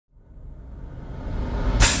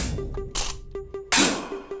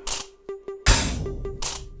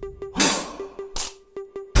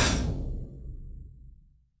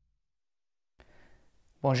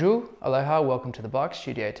Bonjour, aloha, welcome to the Bike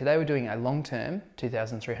Studio. Today we're doing a long-term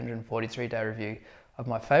 2,343 day review of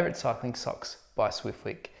my favourite cycling socks by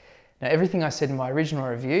Swiftwick. Now everything I said in my original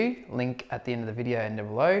review, link at the end of the video and down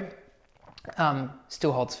below,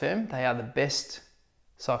 still holds firm. They are the best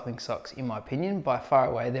cycling socks in my opinion, by far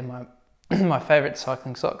away. They're my favourite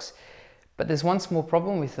cycling socks, but there's one small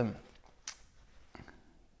problem with them.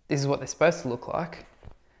 This is what they're supposed to look like.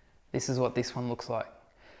 This is what this one looks like.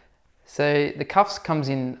 So the cuffs comes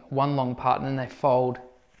in one long part and then they fold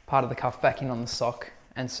part of the cuff back in on the sock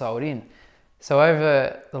and sew it in. So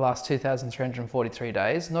over the last 2,343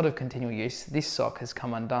 days, not of continual use, this sock has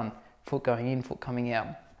come undone. Foot going in, foot coming out.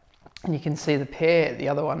 And you can see the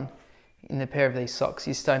other one in the pair of these socks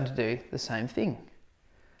is starting to do the same thing.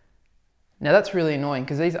 Now that's really annoying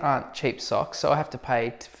because these aren't cheap socks, so I have to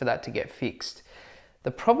pay for that to get fixed.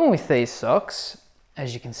 The problem with these socks,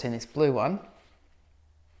 as you can see in this blue one,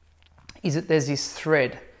 is that there's this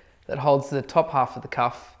thread that holds the top half of the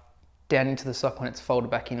cuff down into the sock when it's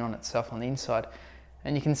folded back in on itself on the inside.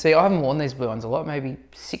 And you can see, I haven't worn these blue ones a lot, maybe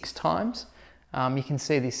 6 times. You can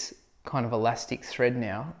see this kind of elastic thread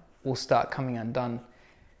now will start coming undone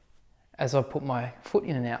as I put my foot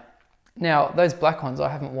in and out. Now, those black ones I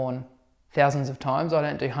haven't worn thousands of times. I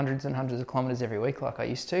don't do hundreds and hundreds of kilometers every week like I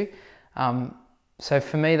used to. So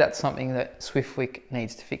for me, that's something that Swiftwick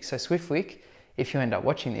needs to fix. So Swiftwick, if you end up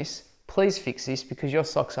watching this, please fix this because your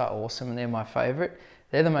socks are awesome and they're my favorite.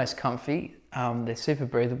 They're the most comfy. They're super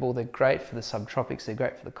breathable. They're great for the subtropics. They're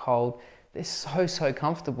great for the cold. They're so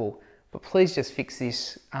comfortable. But please just fix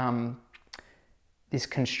this this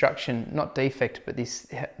construction, not defect, but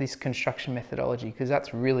this construction methodology, because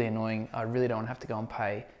that's really annoying. I really don't want to have to go and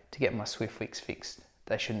pay to get my Swiftwicks fixed.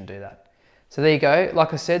 They shouldn't do that. So there you go.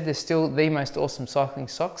 Like I said, they're still the most awesome cycling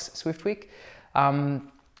socks, Swiftwick.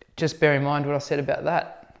 Just bear in mind what I said about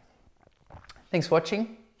that. Thanks for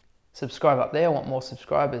watching. Subscribe up there. I want more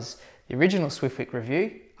subscribers. The original Swiftwick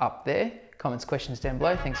review up there. Comments, questions down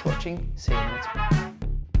below. Thanks for watching. See you in the next one.